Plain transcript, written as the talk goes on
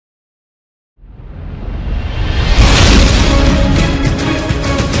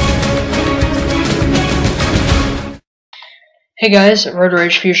Hey guys, Road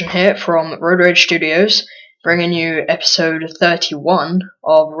Rage Fusion here from Road Rage Studios, bringing you episode 31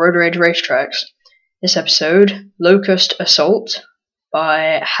 of Road Rage Racetracks. This episode, Locust Assault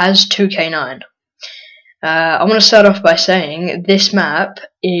by HaZz 2K9. I want to start off by saying this map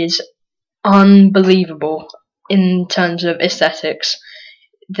is unbelievable in terms of aesthetics.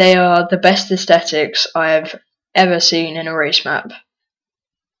 They are the best aesthetics I've ever seen in a race map.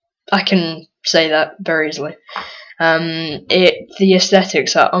 I can say that very easily. The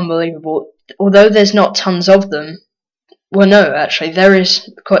aesthetics are unbelievable. Although there's not tons of them, well, no, actually, there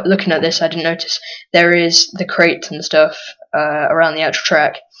is. Looking at this, I didn't notice there is the crate and stuff around the actual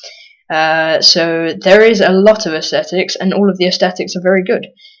track. So there is a lot of aesthetics, and all of the aesthetics are very good.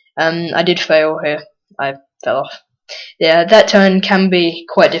 I did fail here. I fell off. Yeah, that turn can be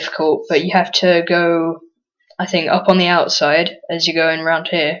quite difficult, but you have to go, I think, up on the outside as you're going around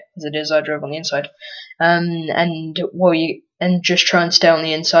here, as it is I drove on the inside. And just try and stay on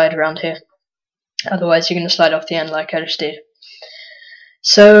the inside around here. Otherwise, you're going to slide off the end like I just did.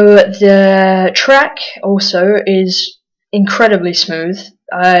 So the track also is incredibly smooth.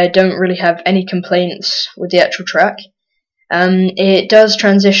 I don't really have any complaints with the actual track. It does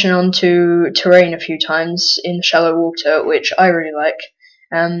transition onto terrain a few times in shallow water, which I really like.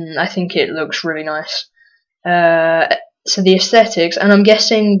 I think it looks really nice. So the aesthetics, and I'm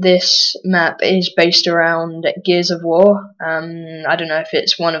guessing this map is based around Gears of War. I don't know if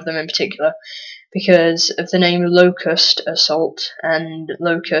it's one of them in particular, because of the name Locust Assault, and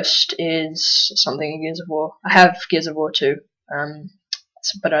Locust is something in Gears of War. I have Gears of War 2,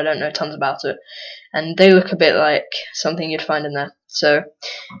 but I don't know tons about it, and they look a bit like something you'd find in there. So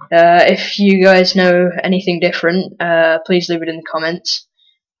if you guys know anything different, please leave it in the comments.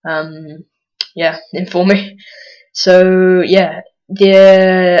 Yeah, inform me. So yeah,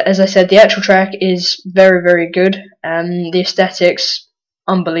 as I said, the actual track is very, very good. The aesthetics,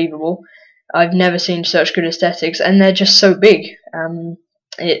 unbelievable. I've never seen such good aesthetics, and they're just so big.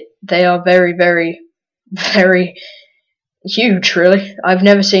 They are very, very, very huge. Really, I've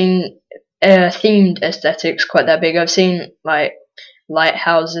never seen themed aesthetics quite that big. I've seen like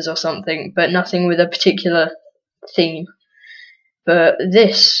lighthouses or something, but nothing with a particular theme. But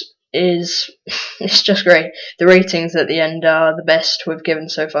this is it's just great. The ratings at the end are the best we've given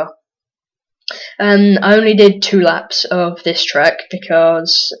so far. I only did 2 laps of this track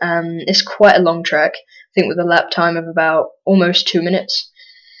because it's quite a long track. I think with a lap time of about almost 2 minutes.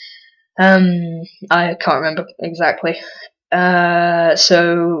 I can't remember exactly.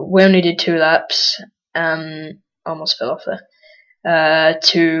 So we only did 2 laps. Almost fell off there.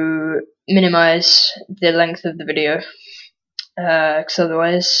 To minimize the length of the video. Because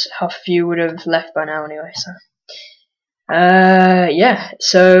otherwise half of you would have left by now anyway. So yeah,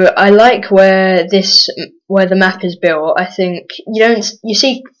 so I like where the map is built. I think you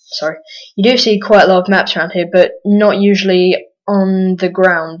do see quite a lot of maps around here, but not usually on the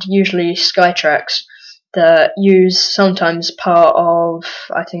ground. Usually sky tracks that use sometimes part of,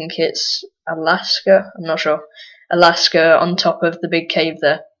 I think it's Alaska. I'm not sure. Alaska on top of the big cave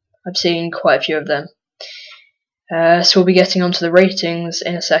there. I've seen quite a few of them. So we'll be getting onto the ratings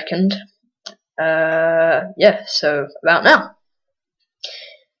in a second. Yeah, so about now.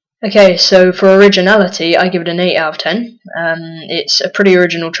 Okay, so for originality, I give it an 8 out of 10. It's a pretty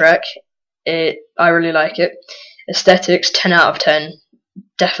original track. I really like it. Aesthetics, 10 out of 10.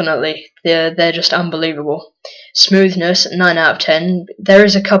 Definitely. They're just unbelievable. Smoothness, 9 out of 10. There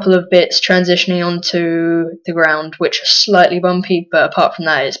is a couple of bits transitioning onto the ground which are slightly bumpy, but apart from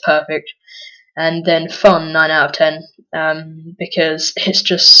that, it's perfect. And then fun, 9 out of 10, because it's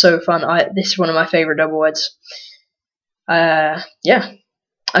just so fun. This is one of my favourite double wides. Yeah,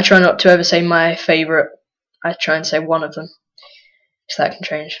 I try not to ever say my favourite. I try and say one of them, so that can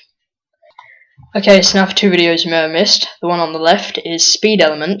change. Okay, so now for 2 videos you may have missed. The one on the left is Speed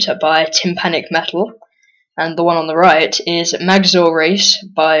Element by Tympanic Metal, and the one on the right is Magzor Race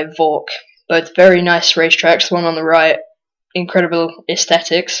by Vork. Both very nice racetracks. The one on the right, incredible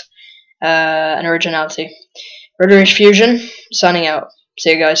aesthetics. And originality. Road Rage Fusion, signing out. See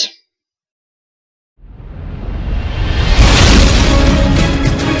you guys.